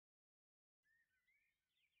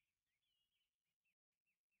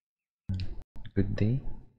Good day.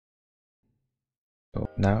 So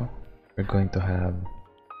now we're going to have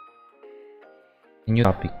a new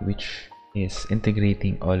topic, which is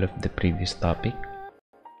integrating all of the previous topic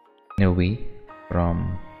in a way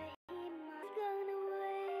from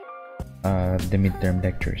the midterm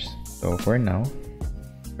lectures. So for now,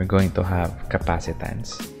 we're going to have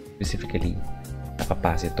capacitance, specifically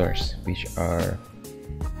capacitors, which are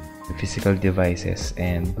the physical devices,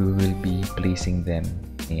 and we will be placing them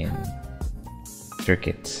in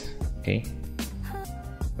circuits. Okay,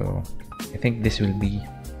 so I think this will be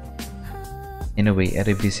in a way a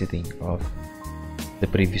revisiting of the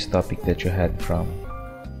previous topic that you had from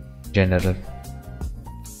general,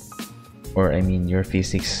 or I mean your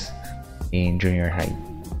physics in junior high.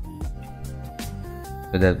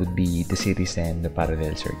 So that would be the series and the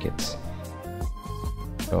parallel circuits.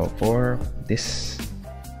 So for this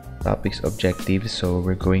topic's objectives, so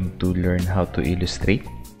we're going to learn how to illustrate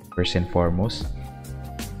first and foremost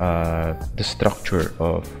the structure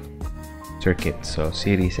of circuits, so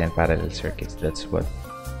series and parallel circuits. That's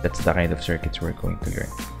the kind of circuits we're going to learn.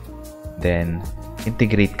 Then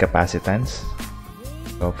integrate capacitance,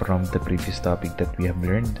 so from the previous topic that we have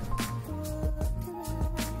learned.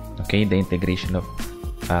 Okay, the integration of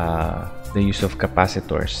the use of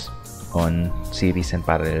capacitors on series and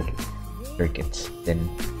parallel circuits. Then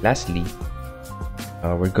lastly,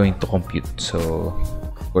 we're going to compute. So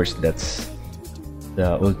of course that's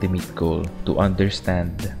the ultimate goal, to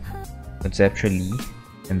understand conceptually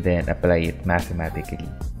and then apply it mathematically.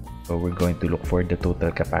 So we're going to look for the total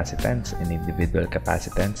capacitance and individual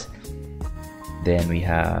capacitance. Then we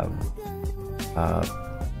have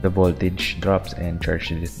the voltage drops and charge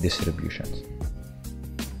distributions.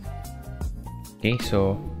 Okay,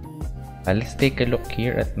 so let's take a look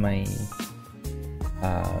here at my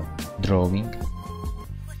drawing.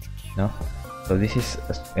 No, so this is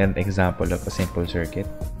an example of a simple circuit.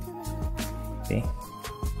 Okay,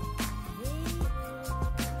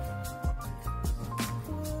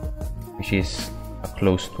 which is a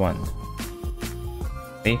closed one.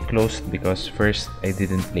 Okay, closed because first I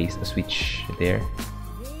didn't place a switch there,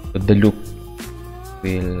 so the loop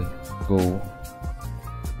will go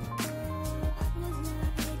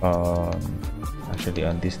actually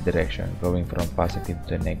on this direction, going from positive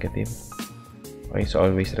to negative. Okay, so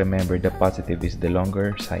always remember the positive is the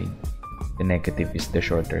longer side, the negative is the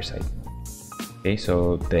shorter side. Okay,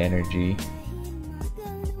 so the energy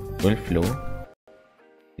will flow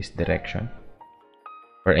this direction,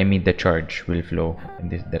 or I mean the charge will flow in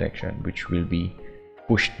this direction, which will be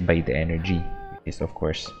pushed by the energy, which is of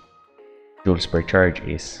course joules per charge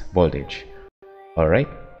is voltage. Alright,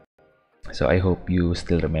 so I hope you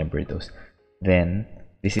still remember those. Then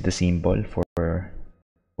this is the symbol for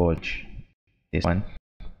voltage. This one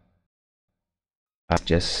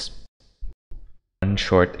just one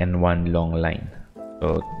short and one long line.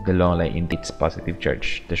 So the long line indicates positive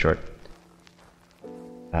charge, the short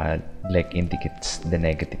leg indicates the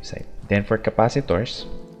negative side. Then for capacitors,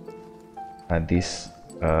 these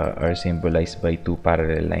are symbolized by two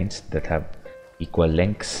parallel lines that have equal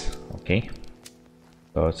lengths. Okay,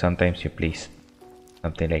 so sometimes you place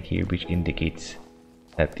something like here, which indicates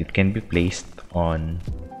that it can be placed on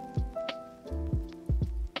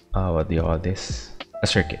what do you call this, a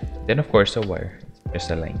circuit. Then of course a wire, it's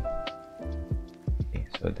just a line. Okay,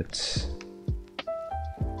 so that's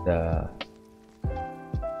the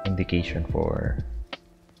indication for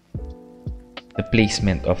the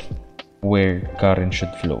placement of where current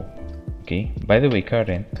should flow. Okay, by the way,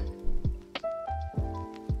 current,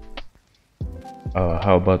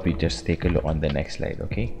 how about we just take a look on the next slide.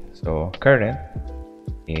 Okay, so current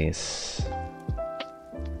is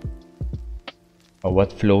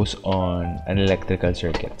what flows on an electrical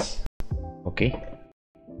circuits. Okay,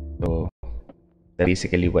 so that's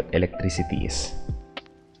basically what electricity is.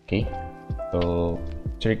 Okay, so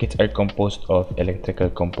circuits are composed of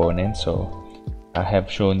electrical components. So I have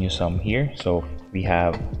shown you some here. So we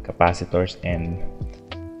have capacitors and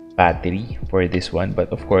battery for this one, but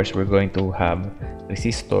of course we're going to have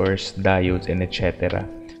resistors, diodes, and etc.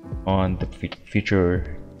 on the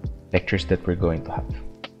future lectures that we're going to have.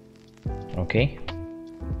 Okay,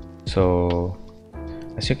 so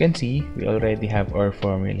as you can see, we already have our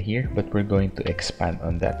formula here, but we're going to expand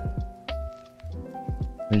on that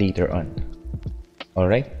later on.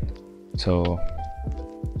 Alright, so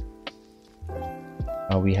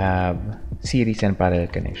we have series and parallel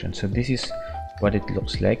connection. So this is what it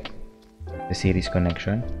looks like, the series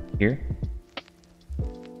connection here.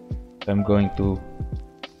 So I'm going to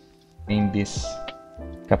name this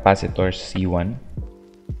capacitor C1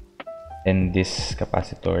 and this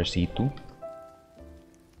capacitor C2,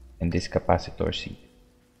 and this capacitor C.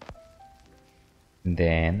 And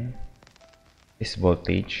then this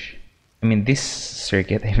voltage, this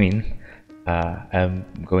circuit, I'm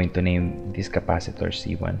going to name this capacitor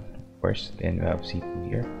C1 first, then we have C2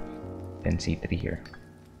 here, then C3 here.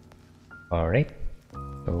 Alright,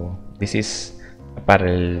 so this is a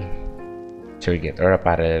parallel circuit or a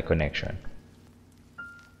parallel connection.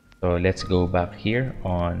 So let's go back here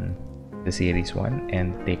on the series one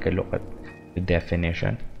and take a look at the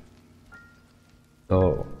definition.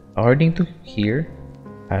 So according to here,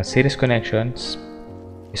 series connections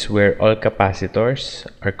is where all capacitors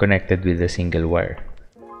are connected with a single wire.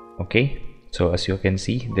 Okay, so as you can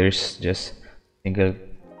see, there's just single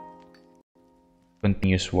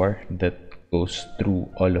continuous wire that goes through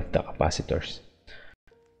all of the capacitors.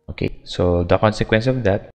 Okay, so the consequence of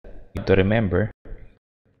that, you have to remember,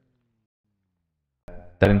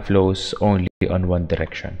 current flows only on one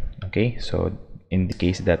direction. Okay, so in this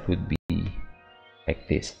case, that would be like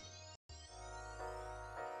this.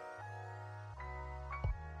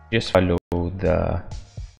 Just follow the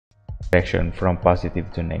direction from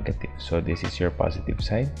positive to negative. So this is your positive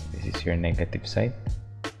side, this is your negative side.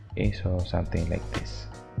 Okay, so something like this.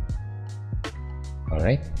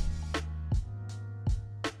 Alright,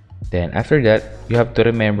 then after that, you have to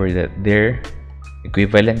remember that their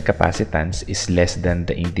equivalent capacitance is less than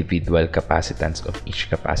the individual capacitance of each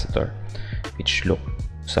capacitor, which look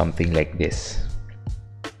something like this.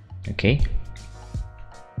 Okay,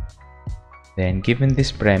 then given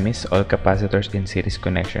this premise, all capacitors in series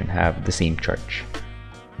connection have the same charge.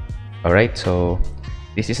 Alright, so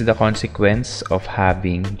this is the consequence of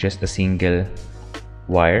having just a single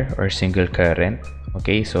wire or single current.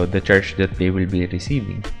 Okay, so the charge that they will be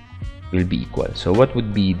receiving will be equal. So what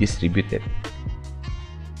would be distributed?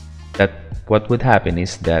 That what would happen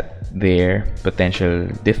is that their potential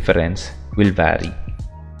difference will vary.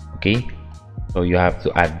 Okay, so you have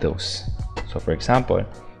to add those. So for example,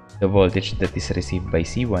 the voltage that is received by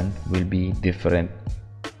C1 will be different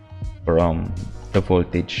from the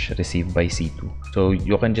voltage received by C2. So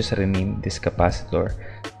you can just rename this capacitor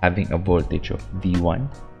having a voltage of V1,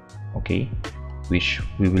 okay, which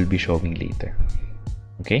we will be showing later.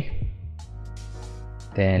 Okay,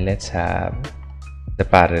 then let's have the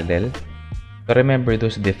parallel. So remember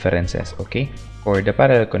those differences. Okay, for the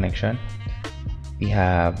parallel connection, we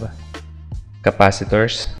have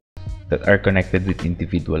capacitors that are connected with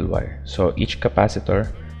individual wire. So each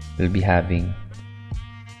capacitor will be having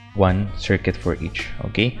one circuit for each.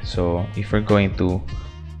 Okay, so if we're going to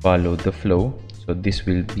follow the flow, so this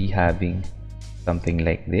will be having something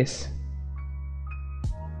like this.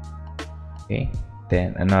 Okay,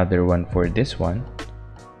 then another one for this one,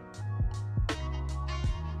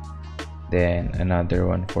 then another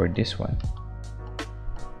one for this one.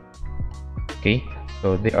 Okay,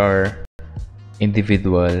 so they are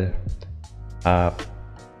individual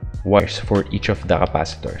wires for each of the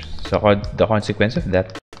capacitors. So the consequence of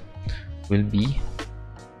that will be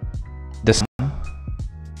the sum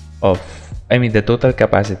of, the total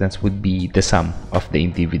capacitance would be the sum of the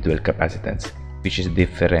individual capacitance, which is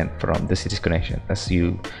different from the series connection, as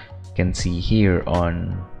you can see here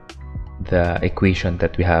on the equation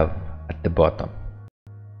that we have at the bottom.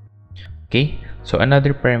 Okay, so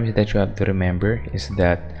another premise that you have to remember is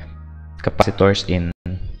that capacitors in,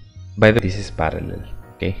 by the way, this is parallel.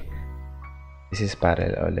 Okay, this is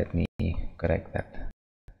parallel. Oh, let me correct that.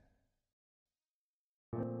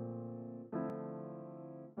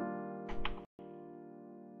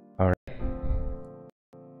 Alright,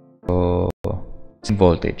 so same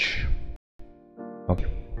voltage. Okay,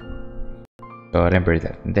 so remember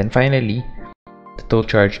that. And then finally, the total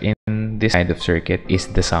charge in this kind of circuit is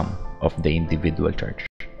the sum of the individual charge.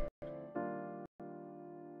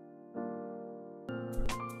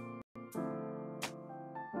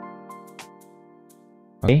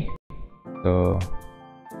 Okay, so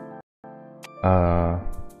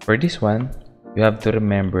for this one, you have to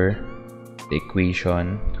remember the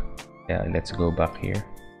equation. Yeah, let's go back here.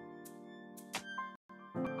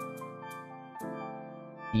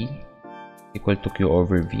 E equal to Q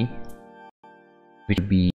over V, which will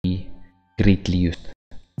be greatly used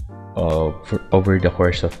over the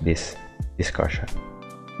course of this discussion.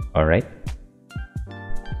 Alright,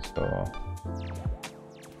 so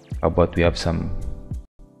how about we have some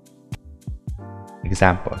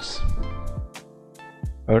examples.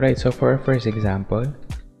 Alright, so for our first example,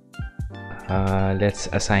 let's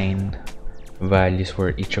assign values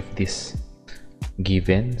for each of these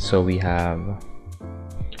given. So we have,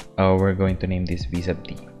 we're going to name this V sub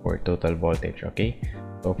T for total voltage. Okay,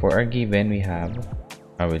 so for our given, we have,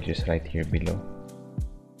 I will just write here below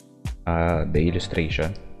the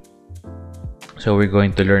illustration. So we're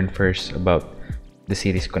going to learn first about the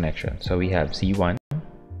series connection. So we have C1.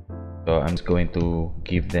 So I'm just going to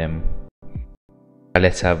give them,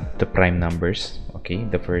 let's have the prime numbers, okay,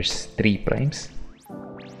 the first 3 primes,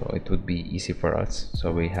 so it would be easy for us.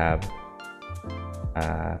 So we have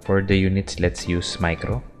for the units, let's use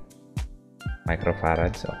microfarads,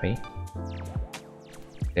 okay.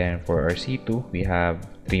 Then for our C2 we have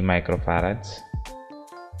 3 microfarads.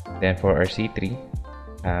 Then for our C3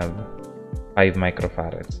 have 5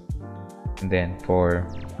 microfarads. And then for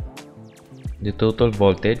the total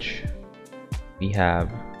voltage we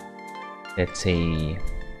have, let's say,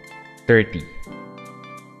 30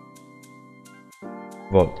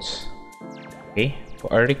 volts. Okay,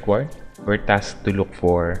 for our required, we're tasked to look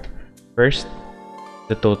for first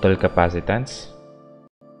the total capacitance.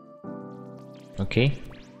 Okay,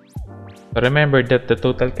 so remember that the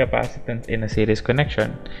total capacitance in a series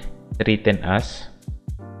connection is written as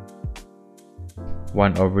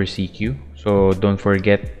 1 over CQ. So don't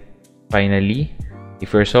forget, finally,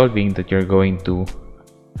 if you're solving, that you're going to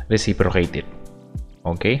reciprocate it.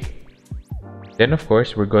 Okay, then of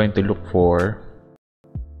course we're going to look for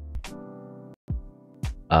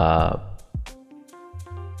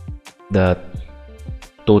the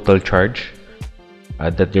total charge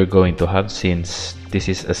that you're going to have, since this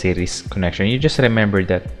is a series connection. You just remember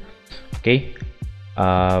that, okay.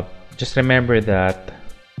 Just remember that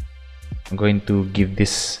I'm going to give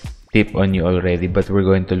this tip on you already, but we're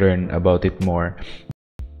going to learn about it more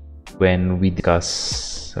when we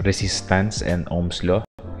discuss resistance and Ohm's law.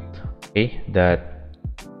 Okay, that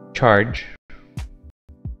charge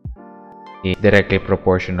is directly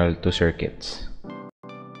proportional to circuits.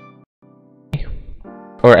 Okay.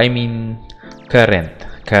 Or I mean current,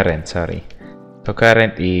 sorry. So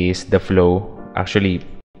current is the flow, actually flow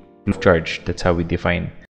of charge. That's how we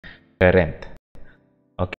define current.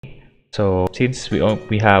 Okay, so since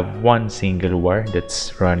we have one single wire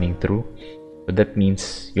that's running through, so that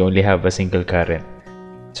means you only have a single current.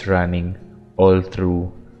 It's running all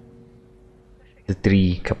through the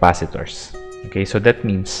 3 capacitors. Okay, so that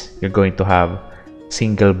means you're going to have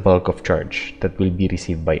single bulk of charge that will be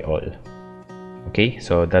received by all. Okay,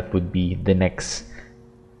 so that would be the next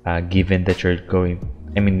given that you're going,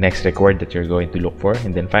 next required that you're going to look for.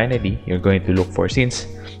 And then finally, you're going to look for, since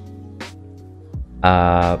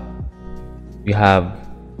you have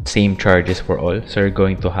same charges for all, so you're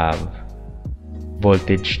going to have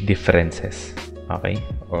voltage differences, okay,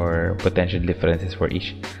 or potential differences for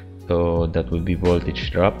each. So that will be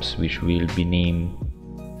voltage drops, which will be named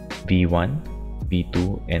V1,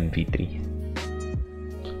 V2, and V3.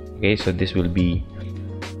 Okay, so this will be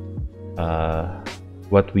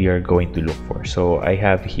what we are going to look for. So I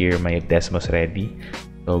have here my Desmos ready,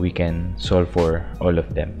 so we can solve for all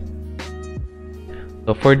of them.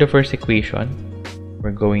 So for the first equation,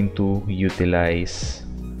 we're going to utilize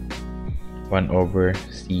 1 over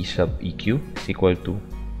C sub EQ is equal to,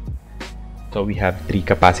 so we have 3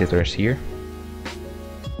 capacitors here,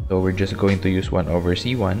 so we're just going to use 1 over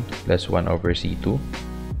C1 plus 1 over C2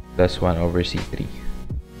 plus 1 over C3.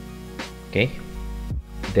 Okay,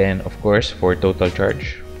 then of course for total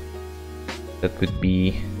charge, that would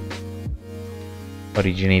be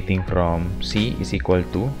originating from C is equal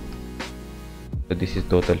to, so this is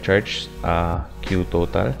total charge, Q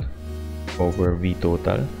total over V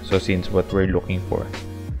total. So since what we're looking for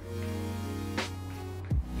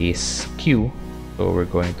is Q, so we're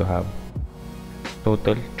going to have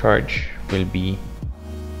total charge will be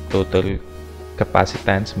total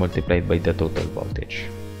capacitance multiplied by the total voltage.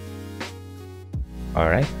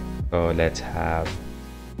 Alright, so let's have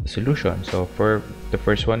the solution. So for the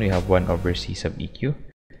first one, we have 1 over C sub EQ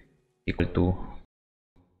equal to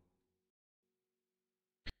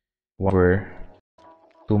 1 over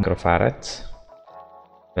 2 microfarads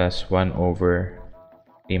plus 1 over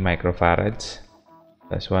 3 microfarads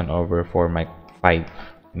plus 1 over 5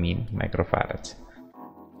 microfarads.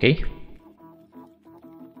 Okay,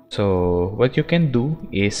 so what you can do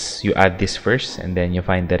is you add this first and then you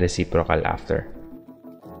find the reciprocal after.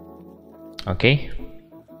 Okay,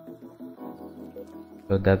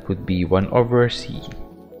 so that would be 1 over C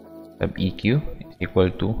sub EQ is equal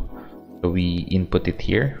to, so we input it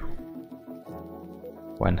here,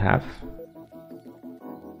 1/2.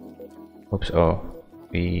 Oops, oh,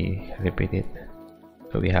 we repeat it.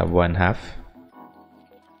 So we have 1/2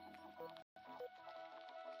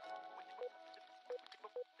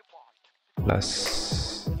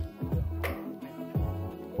 plus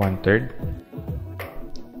 1/3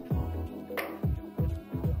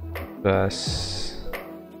 plus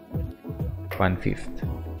 1/5,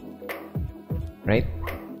 right?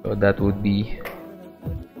 So that would be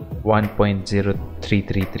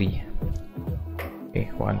 1.0333. Okay,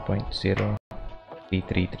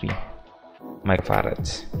 1.0333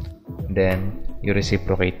 microfarads. Then you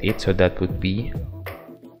reciprocate it, so that would be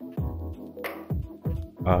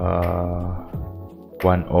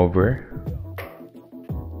 1 over,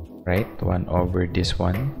 right? 1 over this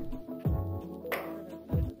one.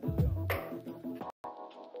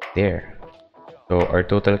 There. So our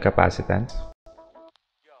total capacitance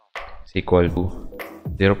is equal to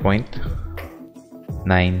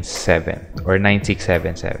 0.97 or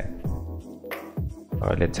 9677.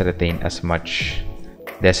 Let's retain as much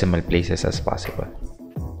decimal places as possible.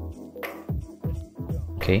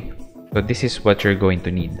 Okay, so this is what you're going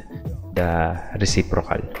to need, the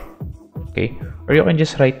reciprocal. Okay, or you can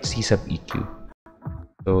just write C sub EQ.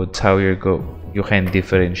 So that's how you can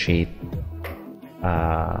differentiate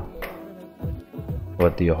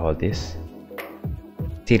what do you call this,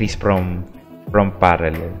 series from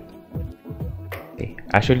parallel. Okay,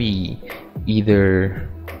 actually either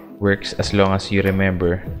works as long as you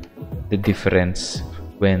remember the difference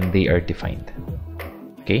when they are defined.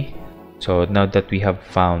 Okay, so now that we have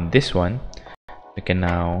found this one, we can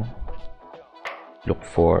now look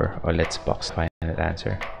for, or let's box the final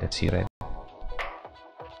answer. Let's see red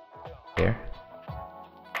there.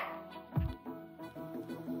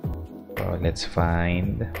 So let's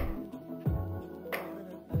find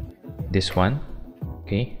this one,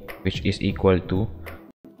 okay, which is equal to,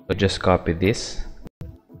 so just copy this.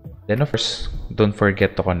 Then of course, don't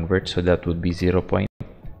forget to convert, so that would be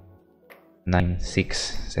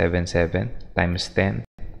 0.9677 times 10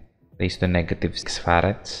 raised to negative 6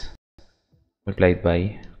 farads multiplied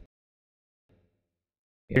by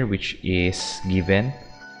here, which is given.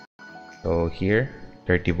 So here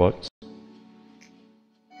 30 volts.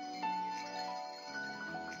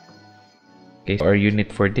 Okay, so our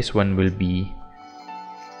unit for this one will be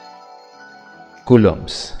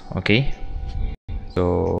coulombs. Okay,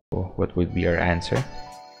 so what would be our answer?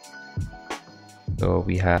 So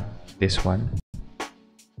we have this one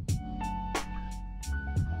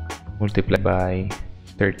multiplied by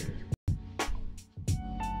 30.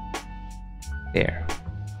 There.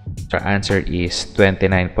 So our answer is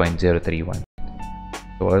 29.031.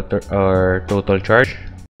 So our total charge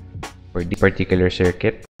for this particular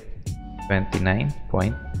circuit,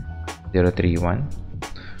 29.031.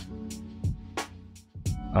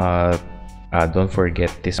 Don't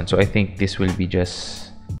forget this one. So I think this will be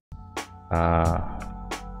just 10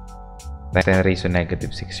 raised to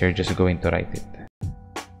negative 6. You're just going to write it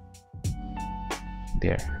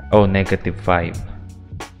there. Oh, negative 5.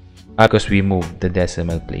 Because we moved the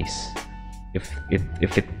decimal place. If it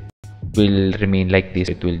will remain like this,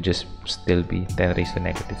 it will just still be 10 raised to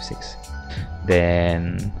negative 6.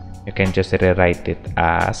 Then you can just rewrite it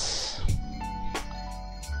as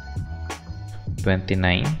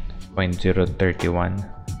 29.031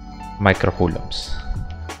 microcoulombs,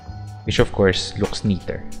 which of course looks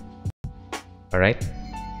neater. Alright,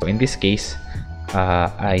 so in this case,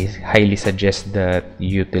 I highly suggest that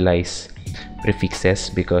you utilize prefixes,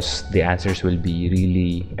 because the answers will be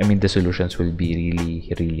really, the solutions will be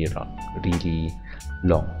really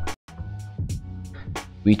long,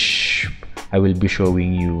 which I will be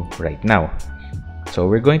showing you right now. So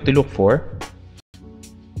we're going to look for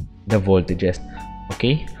the voltages.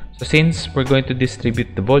 Okay, so since we're going to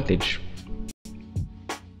distribute the voltage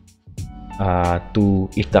to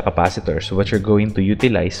each the capacitor, so what you're going to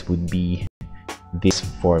utilize would be this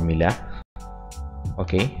formula,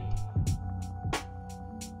 okay,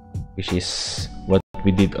 which is what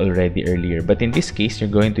we did already earlier. But in this case, you're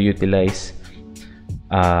going to utilize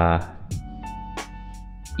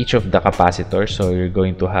each of the capacitors. So you're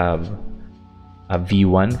going to have a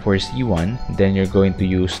V1 for C1, then you're going to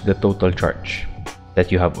use the total charge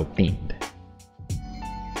that you have obtained.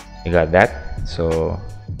 You got that? So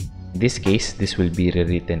in this case, this will be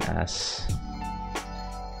rewritten as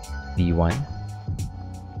V1,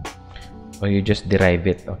 or you just derive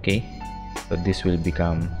it. Okay, so this will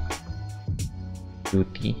become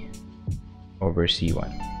QT over C1.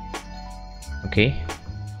 Okay,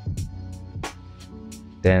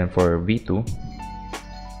 then for V2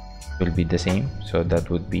 will be the same, so that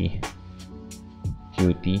would be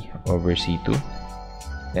QT over C2.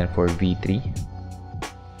 Then for V3,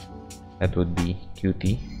 that would be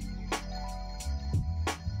QT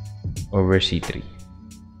over C3.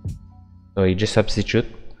 So you just substitute.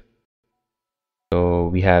 So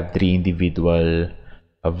we have 3 individual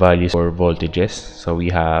values for voltages. So we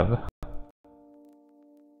have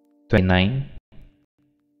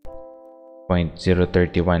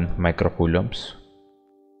 29.031 microcoulombs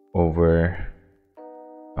over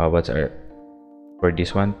what's our For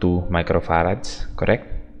this one, 2 microfarads, correct?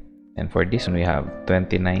 And for this one, we have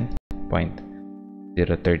 29.031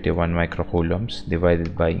 microcoulombs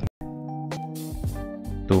divided by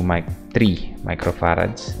 3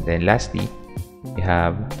 microfarads. Then lastly, we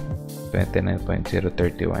have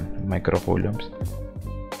 29.031 microcoulombs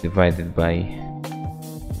divided by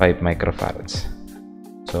 5 microfarads.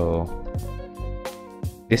 So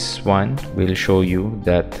this one will show you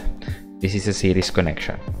that this is a series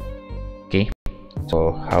connection. Okay,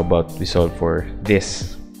 so how about we solve for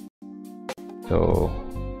this, so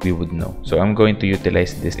we would know. So I'm going to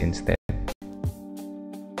utilize this instead.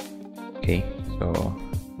 Okay, so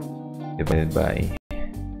divided by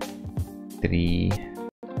 3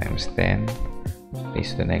 times 10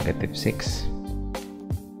 raised to negative 6.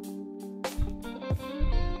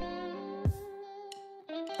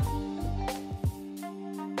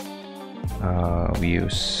 We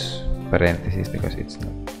use parentheses because it's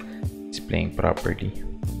not displaying properly.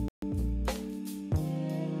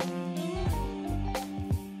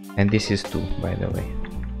 And this is 2, by the way.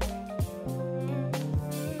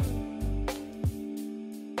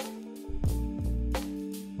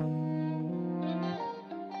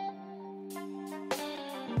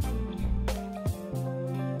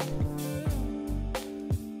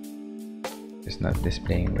 It's not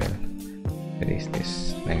displaying well. Erase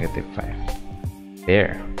this, negative 5.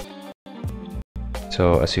 There.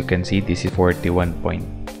 So as you can see, this is 41 point.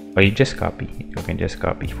 Or you just copy. You can just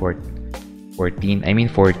copy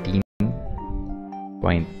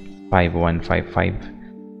 14.5155.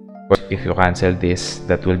 If you cancel this,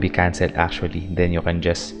 that will be cancelled actually. Then you can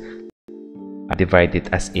just divide it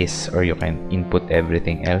as is, or you can input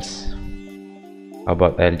everything else. How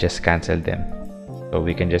about I'll just cancel them, so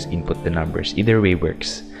we can just input the numbers. Either way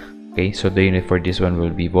works. Okay, so the unit for this one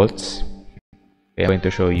will be volts. Okay, I'm going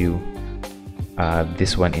to show you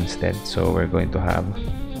this one instead. So we're going to have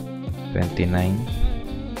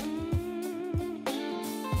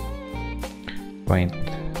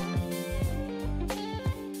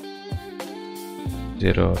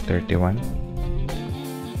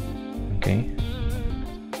Okay.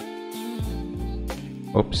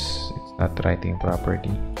 Oops, it's not writing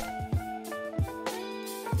properly.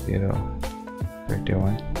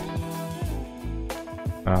 0.31.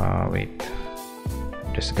 Wait.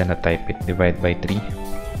 I'm just gonna type it. Divide by 3.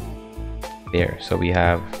 There. So we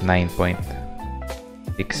have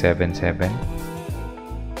 9.677.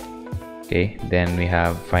 Okay. Then we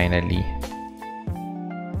have finally.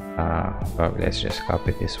 Let's just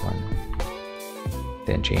copy this one.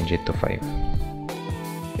 Then change it to 5.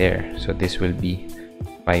 There. So this will be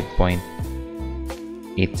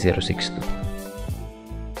 5.8062.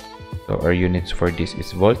 So our units for this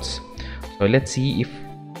is volts. So let's see if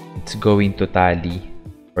it's going to tally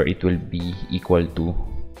or it will be equal to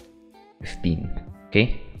 15.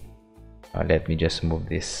 Okay, let me just move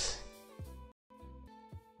this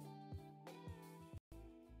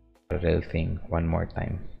parallel thing one more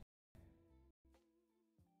time.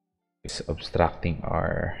 It's obstructing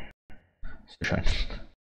our solution.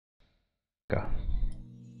 Go.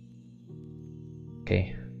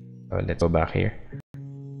 Okay, so let's go back here.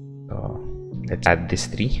 So let's add this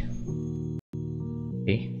 3.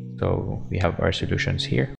 Okay, so we have our solutions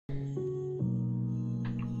here.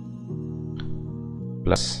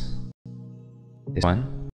 Plus this one.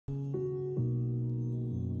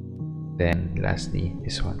 Then lastly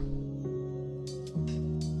this one.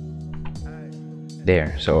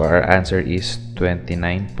 There. So our answer is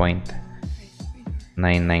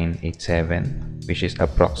 29.9987, which is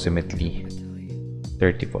approximately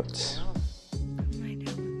 30 volts.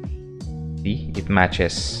 See, it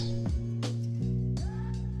matches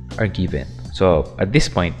our given. So at this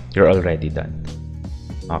point, you're already done.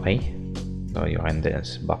 Okay, so you can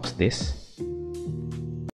just box this.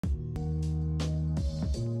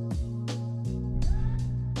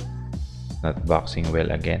 Not boxing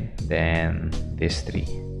well again. Then this 3.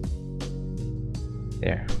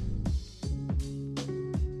 There.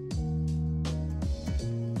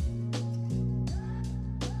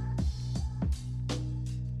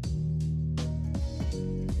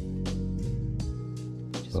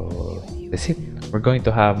 So that's it. We're going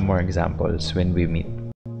to have more examples when we meet.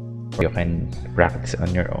 You can practice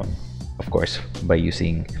on your own, of course, by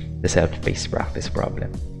using the self-paced practice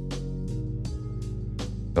problem.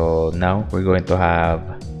 So now we're going to have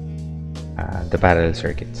the parallel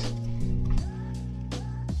circuits.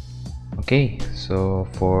 Okay, so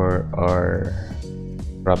for our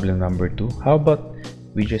problem number 2, how about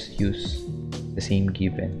we just use the same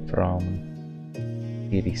given from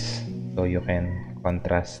series, so you can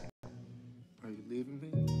contrast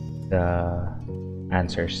the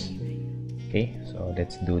answers. Okay, so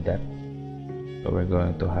let's do that. So we're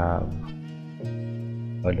going to have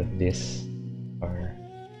all of this, or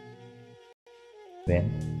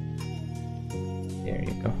then there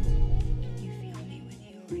you go.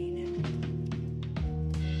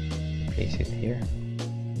 Place it here.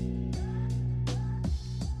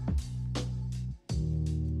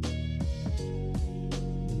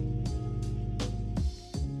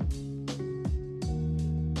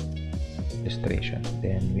 Illustration.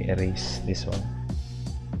 Then we erase this one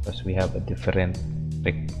because we have a different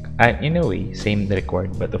in a way same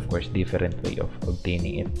required, but of course different way of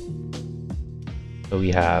obtaining it. So we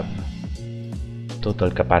have total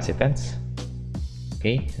capacitance.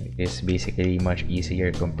 Okay, it's basically much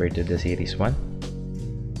easier compared to the series one.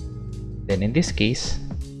 Then in this case,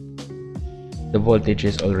 the voltage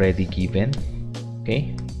is already given.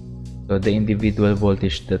 Okay, so the individual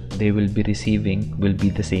voltage that they will be receiving will be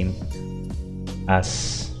the same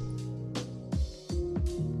as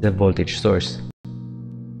the voltage source.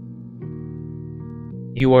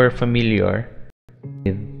 You are familiar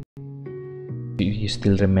with, you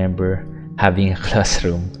still remember having a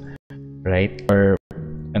classroom, right? Or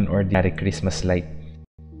an ordinary Christmas light.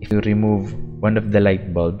 If you remove one of the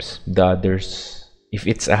light bulbs, the others, if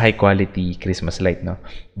it's a high quality Christmas light, no,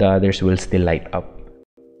 the others will still light up.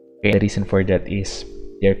 Okay, the reason for that is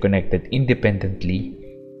they're connected independently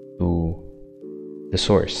to the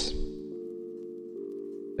source.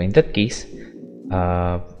 So in that case,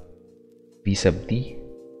 V sub D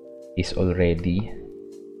is already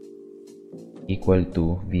equal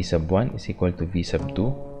to V sub 1 is equal to V sub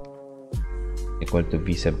 2 equal to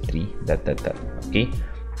V sub 3 dot dot dot. Okay,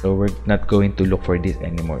 so we're not going to look for this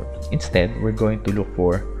anymore. Instead, we're going to look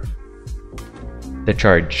for the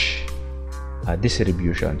charge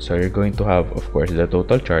distribution. So you're going to have, of course, the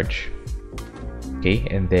total charge. Okay,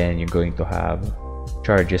 and then you're going to have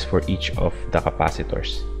charges for each of the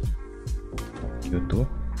capacitors, Q2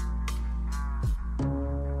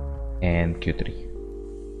 and Q3.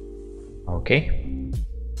 Okay,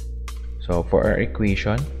 so for our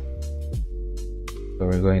equation, so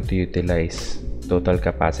we're going to utilize total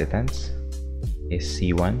capacitance is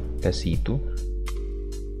C1 plus C2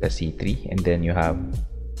 plus C3, and then you have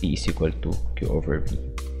P is equal to Q over V,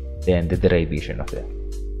 then the derivation of that.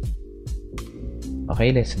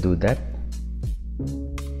 Okay, let's do that.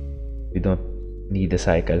 We don't need a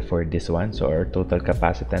cycle for this one, so our total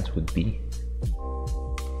capacitance would be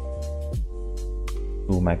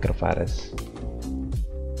 2 microfarads.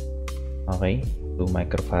 Okay, 2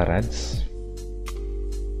 microfarads.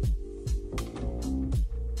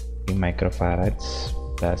 3 microfarads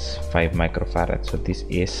plus 5 microfarads. So this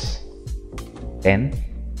is 10.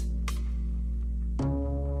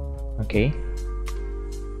 Okay,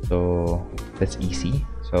 so that's easy.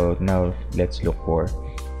 So now let's look for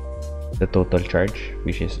the total charge,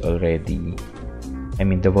 which is already, I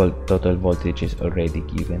mean, the total voltage is already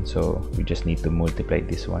given, so we just need to multiply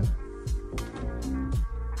this one,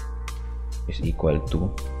 is equal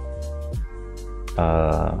to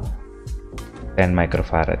 10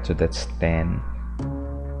 microfarad. So that's 10,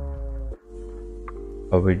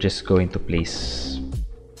 or we're just going to place,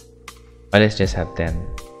 well, let's just have 10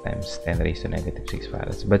 times 10 raised to negative 6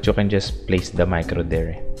 farads, but you can just place the micro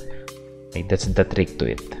there. Okay, that's the trick to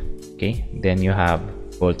it. Okay, then you have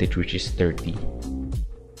voltage, which is 30.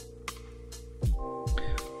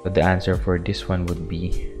 So the answer for this one would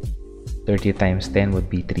be 30 times 10 would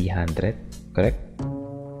be 300, correct?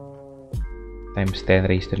 Times 10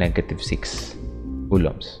 raised to negative 6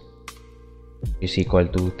 coulombs is equal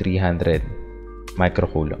to 300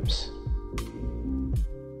 microcoulombs.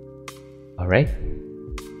 Alright.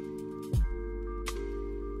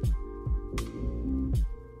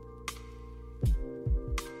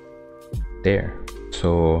 There.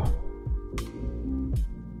 So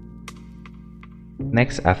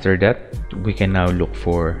next, after that, we can now look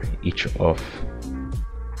for each of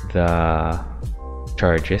the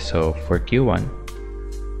charges. So for Q1,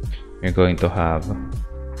 you're going to have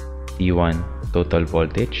P1 total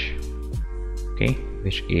voltage, okay,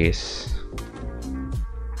 which is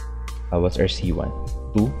what's our C1?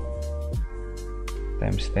 2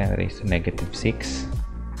 times 10 raised to negative 6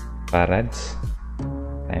 farads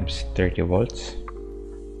times 30 volts,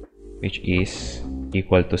 which is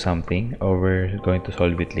equal to something, or we're going to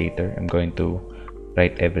solve it later. I'm going to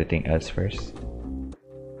write everything else first.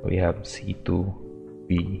 We have C2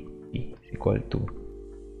 B is equal to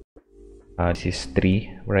this is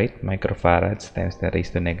 3, right, microfarads times 10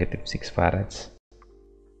 raised to negative 6 farads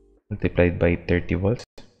multiplied by 30 volts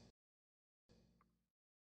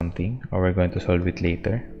something, or we're going to solve it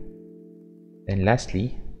later. Then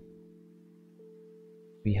lastly,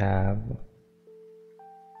 we have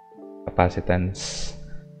capacitance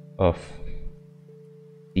of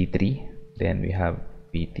C3, then we have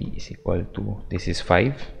Vt is equal to, this is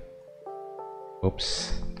 5.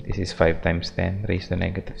 Oops, this is 5 times 10 raised to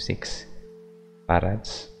negative 6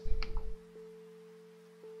 farads,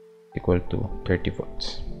 equal to 30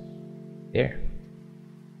 volts. There.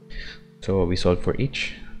 So we solve for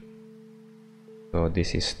each. So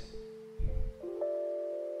this is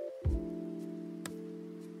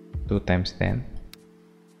 2 times 10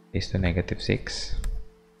 raised to negative 6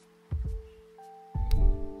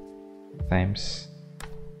 times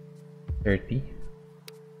 30.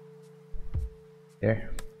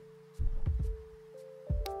 There.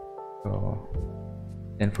 So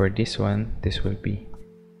then for this one, this will be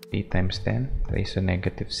 3 times 10 raised to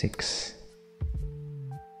negative 6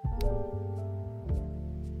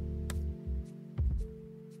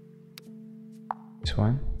 this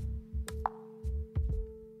one.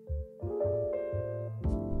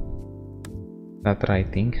 Not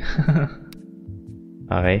writing.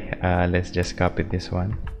 Okay, let's just copy this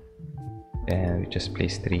one and we just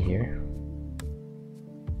place 3 here.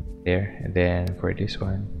 There, and then for this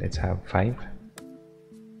one, let's have 5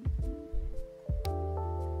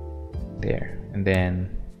 there, and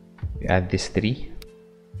then we add this 3.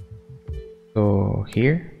 So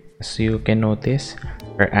here, as you can notice,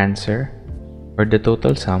 our answer or the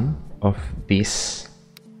total sum of this,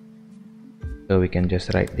 so we can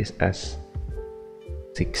just write this as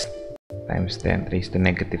 6 times 10 raised to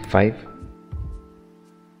negative 5.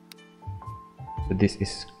 So this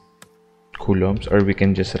is coulombs, or we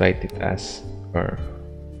can just write it as, or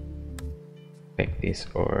like this,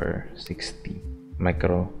 or 60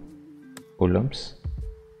 microcoulombs.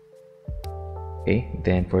 Okay,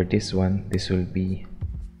 then for this one, this will be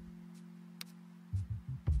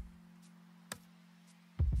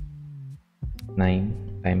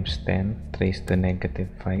 9 times 10 raised to negative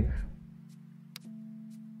 5,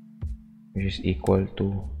 which is equal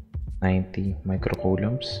to 90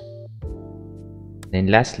 microcoulombs. Then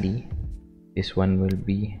lastly, this one will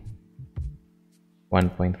be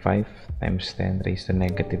 1.5 times 10 raised to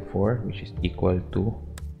negative 4, which is equal to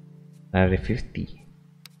 150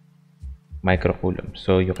 microcoulombs.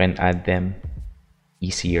 So you can add them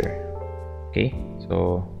easier. Okay,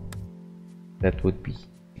 so that would be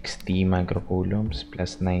 60 microcoulombs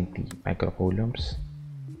plus 90 microcoulombs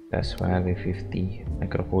plus 150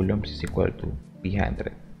 microcoulombs is equal to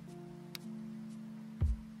 300,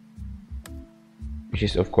 which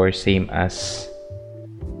is of course same as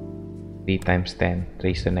 3 times 10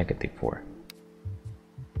 raised to negative 4,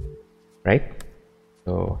 right?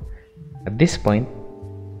 So at this point,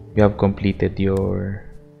 you have completed your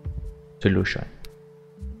solution.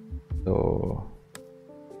 So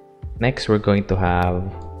next, we're going to have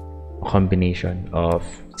a combination of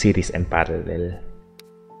series and parallel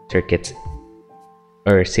circuits,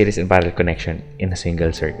 or series and parallel connection in a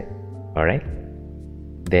single circuit. All right,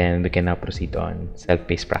 then we can now proceed on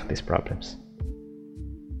self-paced practice problems.